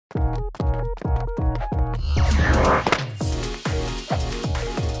I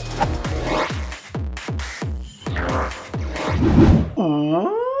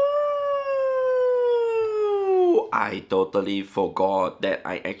totally forgot that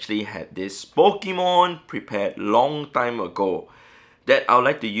I actually had this Pokemon prepared long time ago that I would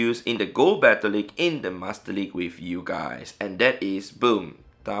like to use in the Go Battle League in the Master League with you guys, and that is, boom,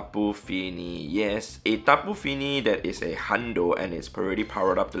 Tapu Fini. Yes, a Tapu Fini that is a hundo and it's already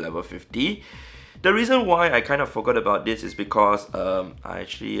powered up to level 50. The reason why I kind of forgot about this is because I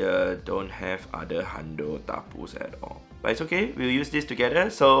actually don't have other hundo Tapus at all. But it's okay, we'll use this together.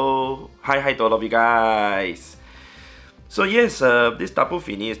 So hi to all of you guys. So yes, this Tapu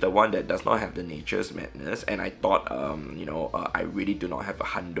Fini is the one that does not have the Nature's Madness, and I thought, I really do not have a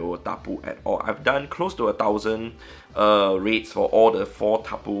hundo Tapu at all. I've done close to 1,000 raids for all the 4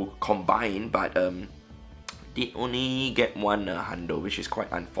 Tapu combined, but did only get one hundo, which is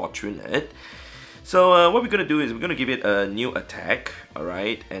quite unfortunate. So what we're going to do is we're going to give it a new attack,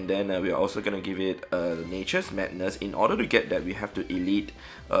 alright, and then we're also going to give it Nature's Madness. In order to get that, we have to elite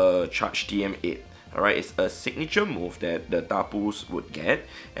Charge TM8. Alright, it's a signature move that the Tapus would get,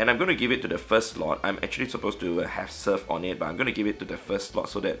 and I'm going to give it to the first slot. I'm actually supposed to have Surf on it, but I'm going to give it to the first slot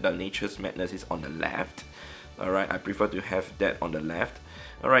so that the Nature's Madness is on the left. Alright, I prefer to have that on the left.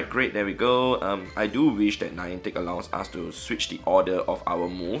 Alright, great, there we go. I do wish that Niantic allows us to switch the order of our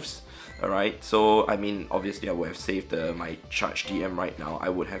moves. Alright, so I mean, obviously I would have saved my Charge TM right now. I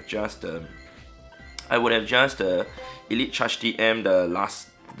would have just Elite Charge TM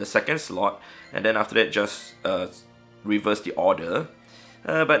the second slot, and then after that just reverse the order.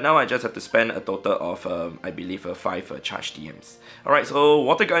 But now I just have to spend a total of, I believe, 5 Charge TMs. Alright, so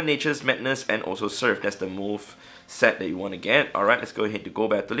Water Gun, Nature's Madness, and also Surf. That's the move set that you want to get. Alright, let's go ahead to Go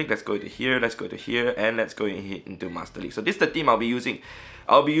Battle League. Let's go to here, let's go to here, and let's go ahead into Master League. So this is the team I'll be using.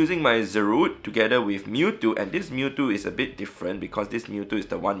 I'll be using my Zarude together with Mewtwo, and this Mewtwo is a bit different because this Mewtwo is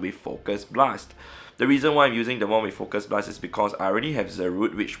the one with Focus Blast. The reason why I'm using the one with Focus Blast is because I already have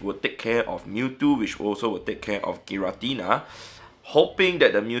Zarude, which will take care of Mewtwo, which also will take care of Giratina, hoping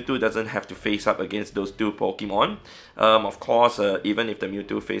that the Mewtwo doesn't have to face up against those 2 Pokemon. Of course, even if the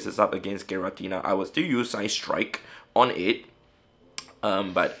Mewtwo faces up against Giratina, I will still use Side Strike on it.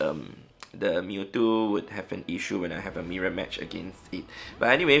 The Mewtwo would have an issue when I have a mirror match against it. But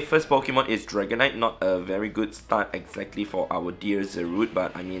anyway, first Pokemon is Dragonite. Not a very good start exactly for our dear Zarude,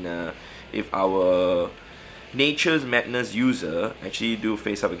 but I mean, if our Nature's Madness user actually do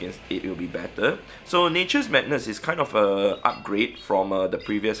face up against it, will be better. So Nature's Madness is kind of a upgrade from the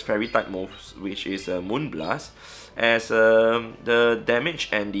previous Fairy type moves, which is Moonblast, as the damage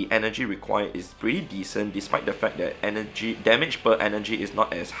and the energy required is pretty decent, despite the fact that damage per energy is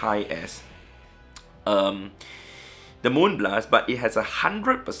not as high as the Moonblast, but it has a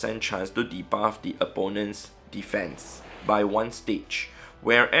 100% chance to debuff the opponent's defense by 1 stage,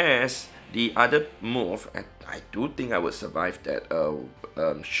 whereas the other move, I do think I would survive that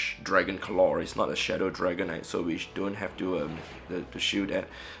Dragon Claw. It's not a Shadow Dragonite, so we don't have to shield that.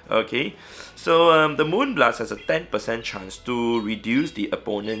 Okay, so the Moonblast has a 10% chance to reduce the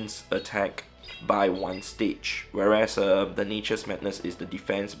opponent's attack by 1 stage, whereas the Nature's Madness is the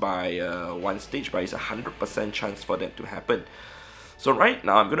defense by 1 stage, but it's a 100% chance for that to happen. So right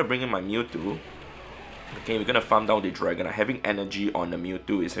now I'm gonna bring in my Mewtwo. Okay, we're gonna farm down the Dragon. Having energy on the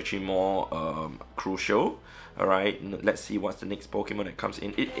Mewtwo is actually more crucial. Alright, let's see what's the next Pokemon that comes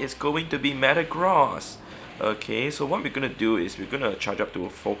in. It is going to be Metagross. Okay, so what we're gonna do is we're gonna charge up to a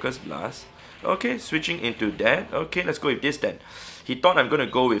Focus Blast. Okay, switching into that. Okay, let's go with this then. He thought I'm gonna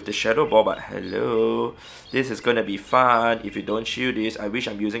go with the Shadow Ball, but hello, this is gonna be fun. If you don't shield this, I wish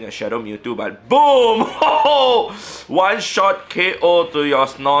I'm using a Shadow Mewtwo, but boom! One shot KO to your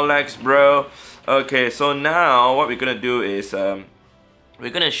Snorlax, bro. Okay, so now what we're gonna do is we're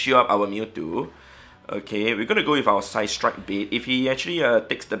gonna shield up our Mewtwo. Okay, we're gonna go with our Side Strike bait. If he actually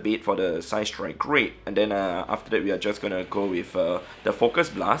takes the bait for the Side Strike, great. And then after that, we are just gonna go with the Focus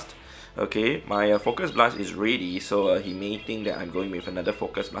Blast. Okay, my Focus Blast is ready, so he may think that I'm going with another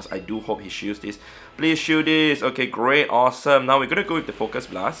Focus Blast. I do hope he shields this. Please shield this. Okay, great, awesome. Now we're gonna go with the Focus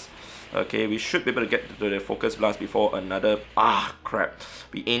Blast. Okay, we should be able to get to the Focus Blast before another... crap.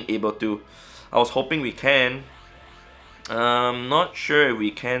 We ain't able to. I was hoping we can. Not sure if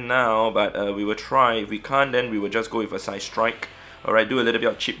we can now, but we will try. If we can't, then we will just go with a Side Strike. Alright, do a little bit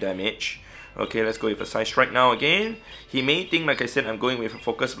of chip damage. Okay, let's go with a Side Strike now again. He may think, like I said, I'm going with a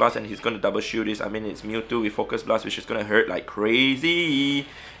Focus Blast and he's going to double shield this. I mean, it's Mewtwo with Focus Blast, which is going to hurt like crazy.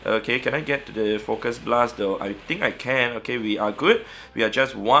 Okay, can I get to the Focus Blast though? I think I can. Okay, we are good. We are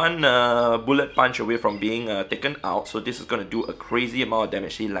just one bullet punch away from being taken out. So this is going to do a crazy amount of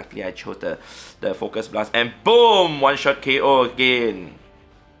damage. See, luckily I chose the Focus Blast. And boom! One-shot KO again.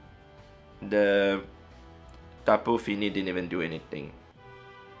 The Tapu Fini didn't even do anything.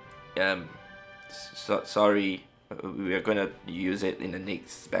 Sorry, we are gonna use it in the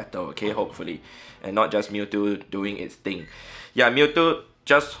next battle, okay, hopefully, and not just Mewtwo doing its thing. Yeah, Mewtwo,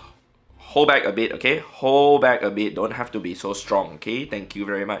 just hold back a bit, okay, hold back a bit, don't have to be so strong, okay, thank you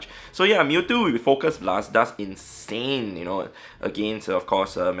very much. So yeah, Mewtwo with Focus Blast does insane, you know, against of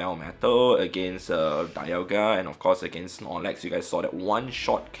course Melmetal, against Dialga, and of course against Snorlax. You guys saw that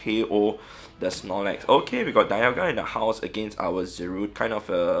one-shot KO the Snorlax. Okay, we got Dialga in the house against our Zarude. Kind of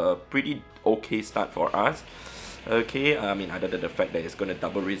a pretty okay start for us. Okay, I mean, other than the fact that it's going to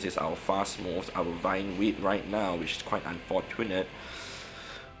double resist our fast moves, our Vine Whip right now, which is quite unfortunate.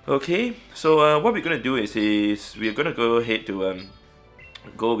 Okay, so what we're going to do is we're going to go ahead to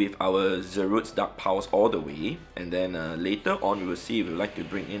go with our Zarude's Dark Pulse all the way. And then later on, we will see if we would like to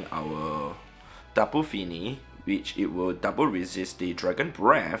bring in our Tapu Fini, which it will double resist the Dragon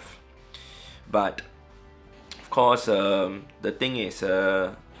Breath. But of course, the thing is,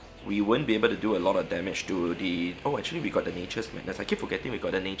 we won't be able to do a lot of damage to the... Oh, actually, we got the Nature's Madness. I keep forgetting we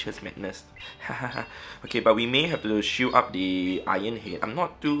got the Nature's Madness. Okay, but we may have to shield up the Iron Head. I'm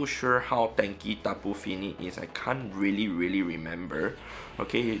not too sure how tanky Tapu Fini is. I can't really remember.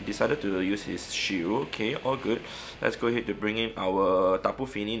 Okay, he decided to use his shield. Okay, all good. Let's go ahead to bring in our Tapu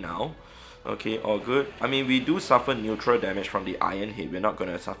Fini now. Okay, all good. I mean, we do suffer neutral damage from the Iron Head. We're not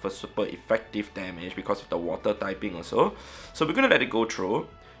going to suffer super effective damage because of the water typing also. So we're going to let it go through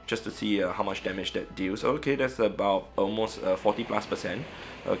just to see how much damage that deals. Okay, that's about almost 40+%.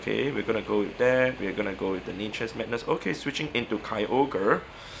 Okay, we're going to go with that. We're going to go with the Nature's Madness. Okay, switching into Kyogre.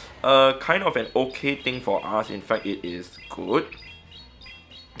 Kind of an okay thing for us. In fact, it is good.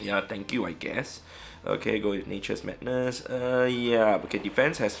 Yeah, thank you, I guess. Okay, go with Nature's Madness. Yeah, okay,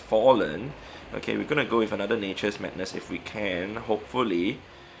 defense has fallen. Okay, we're gonna go with another Nature's Madness if we can, hopefully.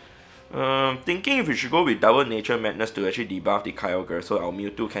 Thinking if we should go with double Nature Madness to actually debuff the Kyogre so our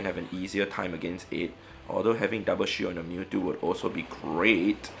Mewtwo can have an easier time against it. Although having double shield on the Mewtwo would also be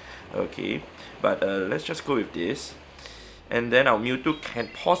great. Okay, but let's just go with this. And then our Mewtwo can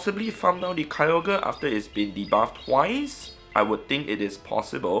possibly farm down the Kyogre after it's been debuffed twice. I would think it is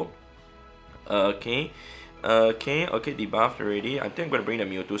possible. Okay, debuffed already. I think I'm gonna bring the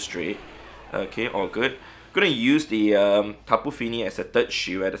Mewtwo straight. Okay, all good. Gonna use the Tapu Fini as a third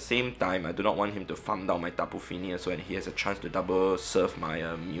shield at the same time. I do not want him to farm down my Tapu Fini so he has a chance to double serve my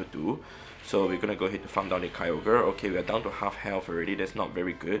Mewtwo. So we're gonna go ahead to farm down the Kyogre. Okay, we are down to half health already. That's not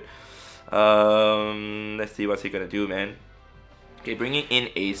very good. Let's see what's he gonna do, man. Okay, bringing in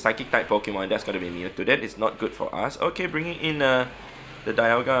a Psychic type Pokemon. That's gonna be Mewtwo. That is not good for us. Okay, bringing in the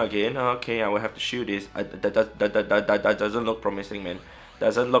Dialga again. Okay, I will have to shield this. That doesn't look promising, man.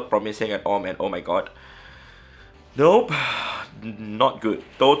 Doesn't look promising at all, man. Oh my god. Nope. Not good.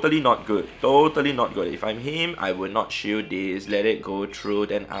 Totally not good. Totally not good. If I'm him, I would not shield this. Let it go through.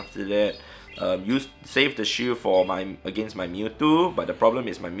 Then after that, save the shield for against my Mewtwo. But the problem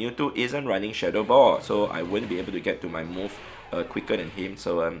is my Mewtwo isn't running Shadow Ball, so I wouldn't be able to get to my move quicker than him.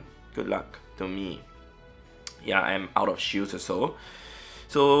 So good luck to me. Yeah, I'm out of shields or so.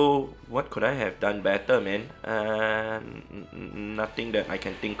 So what could I have done better, man? Nothing that I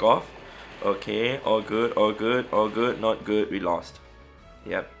can think of. Okay, all good, all good, all good, not good, we lost.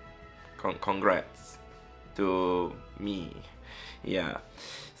 Yep, congrats to me. Yeah,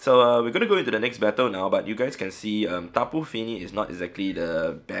 so we're gonna go into the next battle now, but you guys can see Tapu Fini is not exactly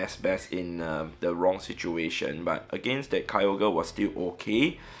the best in the wrong situation, but against that Kyogre was still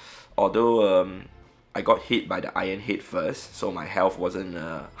okay. Although I got hit by the Iron Head first, so my health wasn't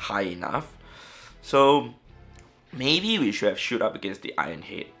high enough. So maybe we should have shoot up against the Iron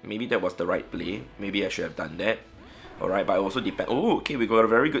Head. Maybe that was the right play. Maybe I should have done that. Alright, but I also depend. Oh, okay, we got a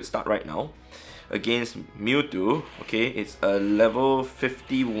very good start right now against Mewtwo. Okay, it's a level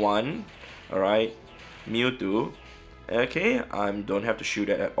 51. Alright, Mewtwo. Okay, I don't have to shoot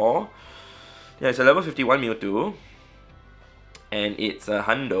that at all. Yeah, it's a level 51 Mewtwo. And it's a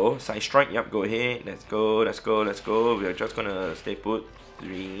Hundo. Side Strike, yep, go ahead. Let's go, let's go, let's go. We're just gonna stay put.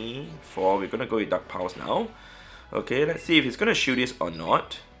 3, 4. We're gonna go with Dark Pulse now. Okay, let's see if he's gonna shoot this or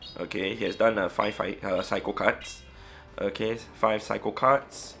not. Okay, he has done 5 Psycho cards. Okay, 5 Psycho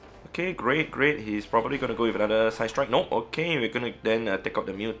cards. Okay, great, great. He's probably gonna go with another Side Strike. No, okay, we're gonna then take out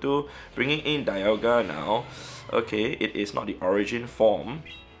the Mewtwo, bringing in Dialga now. Okay, it is not the origin form.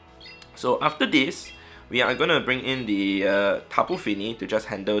 So after this, we are gonna bring in the Tapu Fini to just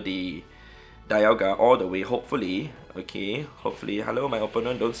handle the Dialga all the way, hopefully. Okay, hopefully. Hello, my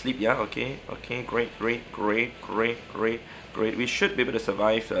opponent, don't sleep, yeah? Okay, okay, great, great, great, great, great, great. We should be able to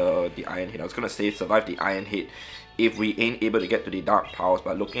survive the Iron Hit. I was gonna say survive the Iron Hit if we ain't able to get to the Dark Powers,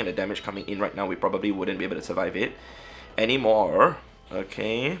 but looking at the damage coming in right now, we probably wouldn't be able to survive it anymore.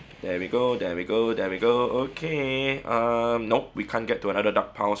 Okay, there we go, there we go, there we go. Okay, nope, we can't get to another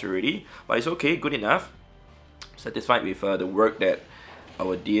Dark Powers already, but it's okay, good enough. Satisfied with the work that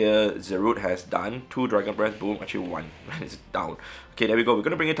our dear Zerud has done. 2 Dragon Breath, boom, actually 1. It's down. Okay, there we go. We're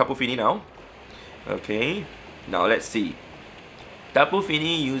gonna bring in Tapu Fini now. Okay, now let's see. Tapu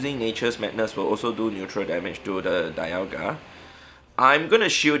Fini using Nature's Madness will also do neutral damage to the Dialga. I'm gonna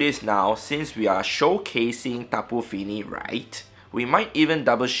shield this now since we are showcasing Tapu Fini, right? We might even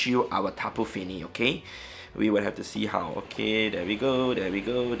double shield our Tapu Fini, okay? We will have to see how. Okay, there we go, there we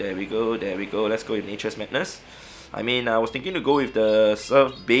go, there we go, there we go. Let's go with Nature's Madness. I mean, I was thinking to go with the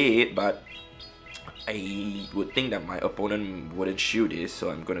Surf Bait, but I would think that my opponent wouldn't shield this,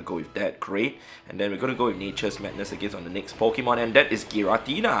 so I'm gonna go with that. Great. And then we're gonna go with Nature's Madness against on the next Pokemon, and that is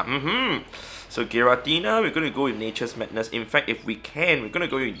Giratina. So Giratina, we're gonna go with Nature's Madness. In fact, if we can, we're gonna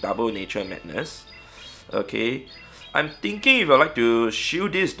go with double Nature Madness. Okay. I'm thinking if I like to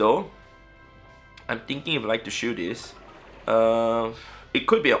shield this though. I'm thinking if I like to shield this. It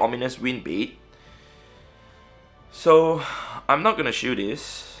could be an Ominous Wind Bait. So I'm not gonna shield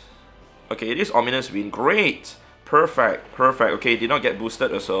this. Okay, it is Ominous Wind. Great. Perfect. Perfect. Okay, did not get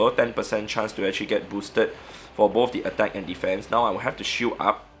boosted also. 10% chance to actually get boosted for both the attack and defense. Now I will have to shield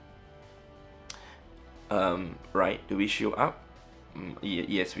up. Right. Do we shield up?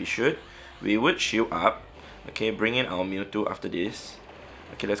 Yes, we should. We would shield up. Okay, bring in our Mewtwo after this.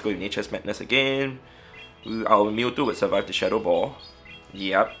 Okay, let's go with Nature's Madness again. Our Mewtwo would survive the Shadow Ball.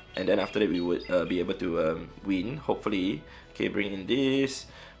 Yep. And then after that we would be able to win, hopefully. Okay, bring in this.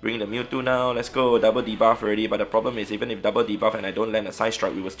 Bring the Mewtwo now. Let's go. Double debuff already. But the problem is, even if double debuff and I don't land a Side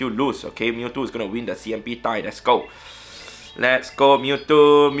Strike, we will still lose. Okay, Mewtwo is going to win the CMP tie. Let's go. Let's go,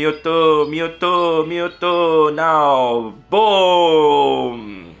 Mewtwo. Mewtwo. Mewtwo. Mewtwo. Now.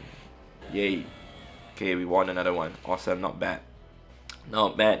 Boom. Yay. Okay, we won another one. Awesome. Not bad.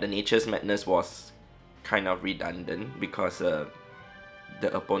 Not bad. The Nature's Madness was kind of redundant because the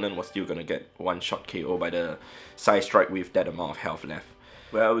opponent was still gonna get one-shot KO by the Side Strike with that amount of health left.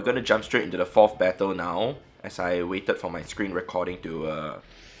 Well, we're gonna jump straight into the 4th battle now, as I waited for my screen recording to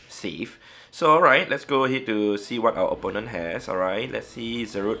save. So alright, let's go ahead to see what our opponent has. Alright, let's see.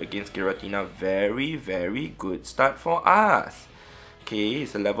 Zerud against Giratina. Very, very good start for us. Okay,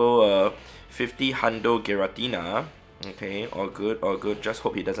 it's a level 50 Hundo Giratina. Okay, all good, all good. Just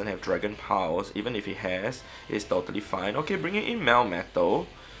hope he doesn't have Dragon Powers. Even if he has, it's totally fine. Okay, bringing in Melmetal.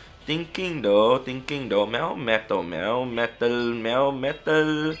 Thinking though, Melmetal,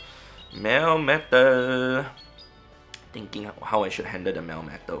 Melmetal. Thinking how I should handle the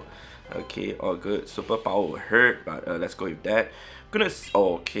Melmetal. Okay, all good. Superpower will hurt, but let's go with that.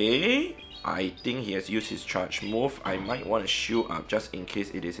 Okay, I think he has used his charge move. I might want to shield up just in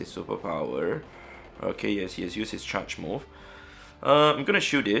case it is his superpower. Okay, yes, he has used his charge move. I'm gonna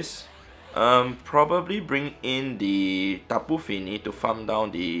shoot this. Probably bring in the Tapu Fini to farm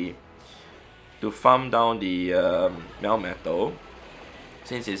down the Melmetal,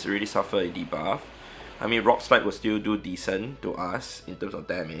 since it's already suffered a debuff. I mean, Rock Slide will still do decent to us in terms of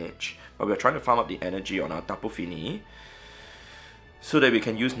damage, but we're trying to farm up the energy on our Tapu Fini so that we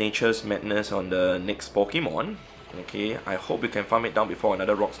can use Nature's Madness on the next Pokemon. Okay, I hope we can farm it down before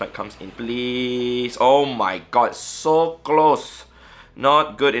another Rock Slide comes in, please. Oh my god, so close.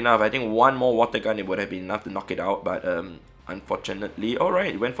 Not good enough. I think one more Water Gun, it would have been enough to knock it out, but unfortunately,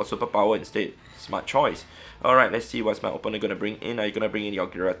 alright, went for Superpower instead. Smart choice. Alright, let's see what's my opponent gonna bring in. Are you gonna bring in your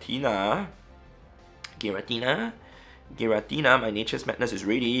Giratina? Giratina, my Nature's Madness is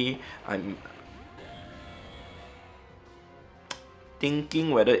ready. I'm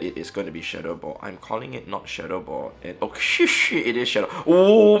thinking whether it is going to be Shadow Ball. I'm calling it not Shadow Ball. And oh shit, it is Shadow.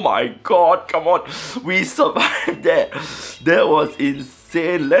 Oh my god, come on. We survived that. That was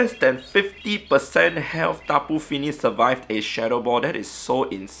insane. Less than 50% health. Tapu Fini survived a Shadow Ball. That is so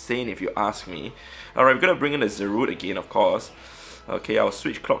insane if you ask me. Alright, we're going to bring in the Zerud again, of course. Okay, our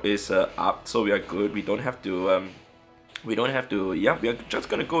switch clock is up, so we are good. We don't have to, yeah, we are just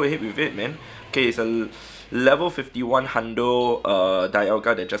going to go ahead with it, man. Okay, it's a level 51 Hundo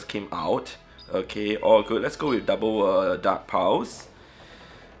Dialga that just came out. Okay, all good. Let's go with double Dark Pulse.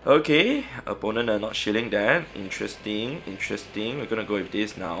 Okay, opponent are not shielding that. Interesting, interesting. We're gonna go with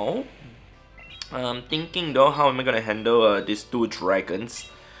this now. Thinking though, how am I gonna handle these two dragons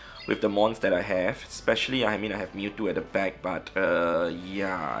with the mons that I have? Especially, I mean, I have Mewtwo at the back, but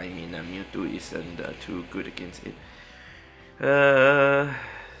yeah, I mean, Mewtwo isn't too good against it.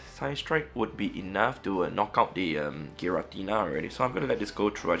 Side Strike would be enough to knock out the Giratina already, so I'm gonna let this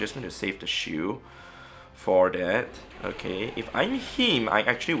go through. I just need to save the shield for that. Okay, if I'm him, I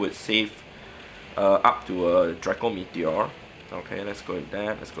actually would save up to a Draco Meteor. Okay, let's go with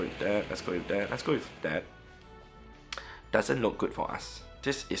that, let's go with that, let's go with that, let's go with that. Doesn't look good for us.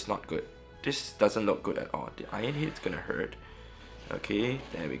 This is not good. This doesn't look good at all. The Iron Hit's gonna hurt. Okay,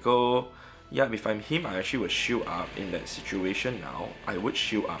 there we go. Yeah, if I'm him, I actually would shield up in that situation now. I would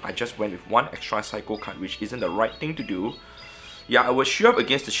shield up. I just went with one extra Psycho card, which isn't the right thing to do. Yeah, I would shield up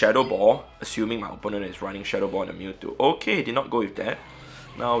against the Shadow Ball, assuming my opponent is running Shadow Ball and a Mewtwo. Okay, did not go with that.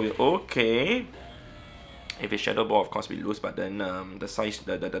 Now we're okay. If it's Shadow Ball, of course we lose, but then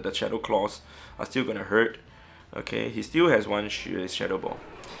the Shadow Claws are still gonna hurt. Okay, he still has one Shadow Ball.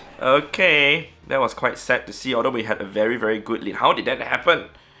 Okay, that was quite sad to see, although we had a very, very good lead. How did that happen?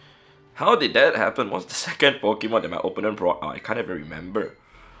 How did that happen? What's the second Pokemon that my opponent brought out? I can't even remember.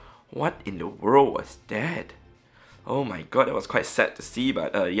 What in the world was that? Oh my god, that was quite sad to see,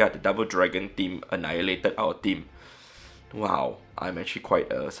 but yeah, the Double Dragon team annihilated our team. Wow, I'm actually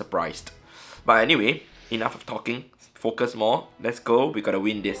quite surprised. But anyway, enough of talking. Focus more. Let's go. We gotta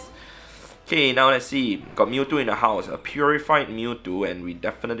win this. Okay, now let's see. Got Mewtwo in the house. A purified Mewtwo, and we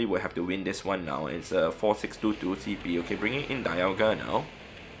definitely will have to win this one now. It's a 4622 CP. Okay, bringing in Dialga now.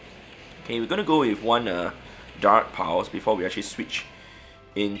 Okay, we're gonna go with one Dark Pulse before we actually switch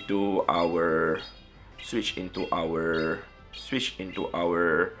into our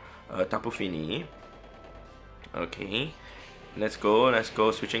Tapu Fini. Okay, let's go,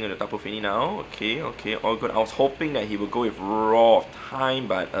 switching into Tapu Fini now. Okay, okay, all good. I was hoping that he would go with Raw of Time,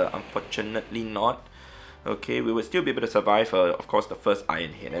 but unfortunately not. Okay, we will still be able to survive, of course, the first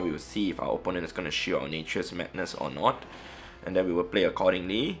Iron Hit, and we will see if our opponent is going to shield our Nature's Madness or not. And then we will play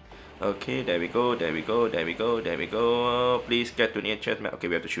accordingly. Okay, there we go, there we go, there we go, there we go. Please get to Nature's Madness. Okay,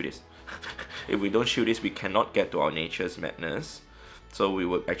 we have to shoot this. If we don't shoot this, we cannot get to our Nature's Madness. So we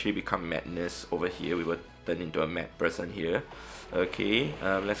will actually become Madness over here. We will turn into a mad person here. Okay,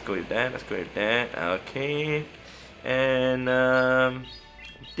 let's go with that, let's go with that. Okay, and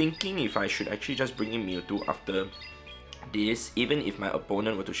thinking if I should actually just bring in Mewtwo after this, even if my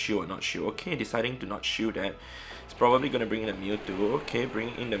opponent were to shield or not shield. Okay, deciding to not shield that. It's probably going to bring in the Mewtwo. Okay,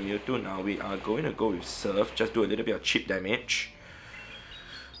 bring in the Mewtwo. Now we are going to go with Surf, just do a little bit of chip damage.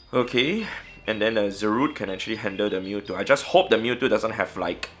 Okay, and then the Zarude can actually handle the Mewtwo. I just hope the Mewtwo doesn't have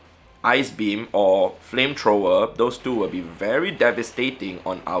like Ice Beam or Flamethrower. Those two will be very devastating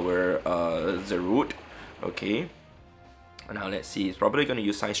on our Zarude. Okay, now let's see. It's probably going to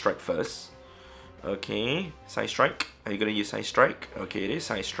use Side Strike first. Okay, Side Strike. Are you going to use Side Strike? Okay, it is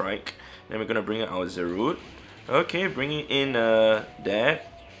Side Strike. Then we're going to bring in our Zarude. Okay, bringing in that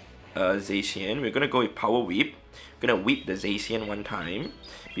Zacian. We're going to go with Power Whip. We're going to whip the Zacian one time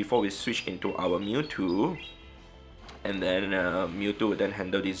before we switch into our Mewtwo. And then Mewtwo will then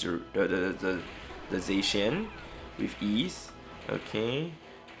handle this, the Zacian with ease. Okay,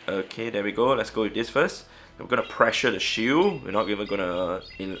 okay, there we go. Let's go with this first. We're gonna pressure the shield. We're not even gonna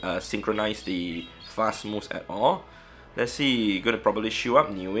synchronize the fast moves at all. Let's see. Gonna probably shield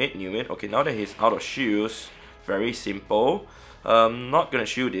up. Knew it. Okay, now that he's out of shields, very simple. Not gonna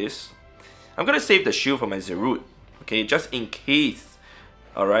shield this. I'm gonna save the shield for my Zarude. Okay, just in case.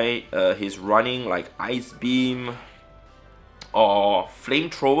 Alright, he's running like Ice Beam or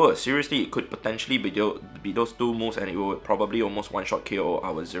Flamethrower. Seriously, it could potentially be those two moves, and it will probably almost one-shot KO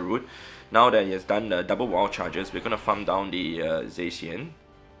our Zarude. Now that he has done the double wild charges, we're gonna farm down the Zacian.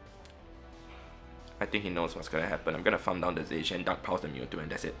 I think he knows what's gonna happen. I'm gonna farm down the Zacian, Dark Pulse the Mewtwo,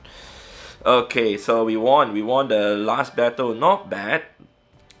 and that's it. Okay, so we won. We won the last battle. Not bad.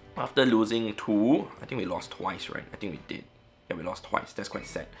 After losing two, I think we lost twice, right? I think we did. Yeah, we lost twice. That's quite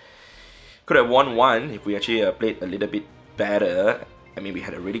sad. Could have won one if we actually played a little bit better. I mean, we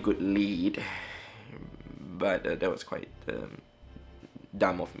had a really good lead, but that was quite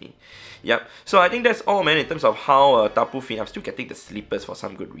dumb of me. Yep, so I think that's all, man, in terms of how Tapu Fini. I'm still getting the sleepers for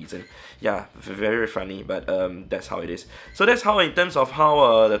some good reason. Yeah, very funny, but that's how it is. So that's how, in terms of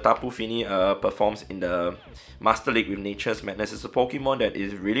how the Tapu Fini performs in the Master League with Nature's Madness. It's a Pokemon that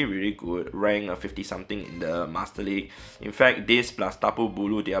is really, really good, ranked 50 something in the Master League. In fact, this plus Tapu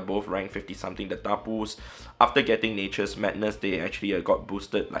Bulu, they are both ranked 50 something. The Tapus, after getting Nature's Madness, they actually got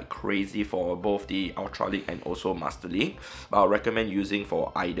boosted like crazy for both the Ultra League and also Master League. But I'll recommend using thing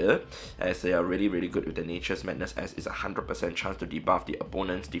for either, as they are really good with the Nature's Madness, as it's a 100% chance to debuff the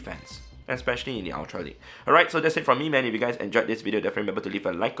opponent's defense, especially in the Ultra League. Alright, so that's it from me, man. If you guys enjoyed this video, definitely remember to leave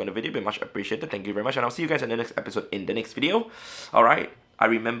a like on the video. It'd be much appreciated. Thank you very much, and I'll see you guys in the next episode in the next video. Alright, I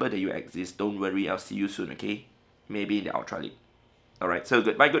remember that you exist. Don't worry, I'll see you soon, okay? Maybe in the Ultra League. Alright, so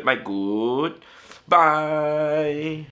goodbye.